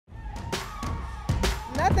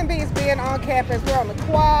nothing beats being on campus. We're on the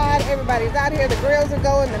quad. Everybody's out here. The grills are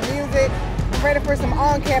going, the music. I'm ready for some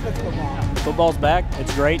on-campus football. Football's back.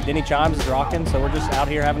 It's great. Denny Chimes is rocking, so we're just out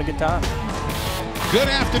here having a good time. Good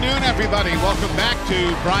afternoon, everybody. Welcome back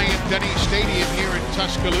to Bryant Denny Stadium here in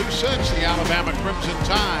Tuscaloosa. It's the Alabama Crimson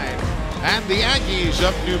Tide and the Aggies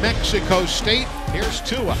of New Mexico State. Here's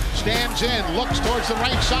Tua, stands in, looks towards the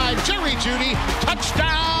right side. Jerry Jeudy,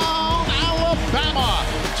 touchdown, Alabama.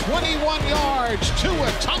 21 yards, Tua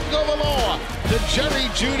Tagovailoa to Jerry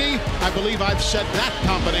Jeudy. I believe I've said that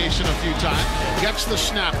combination a few times. Gets the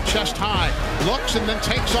snap, chest high, looks and then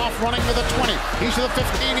takes off running to the 20. He's to the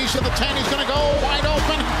 15, he's to the 10, he's going to go wide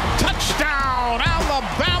open. Touchdown,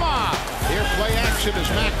 Alabama! Here play action as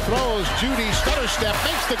Mack throws. Jeudy stutter step,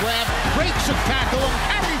 makes the grab, breaks a tackle and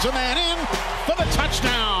carries a man in for the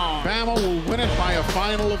touchdown. Alabama will win it by a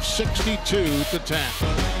final of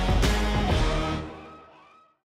 62-10.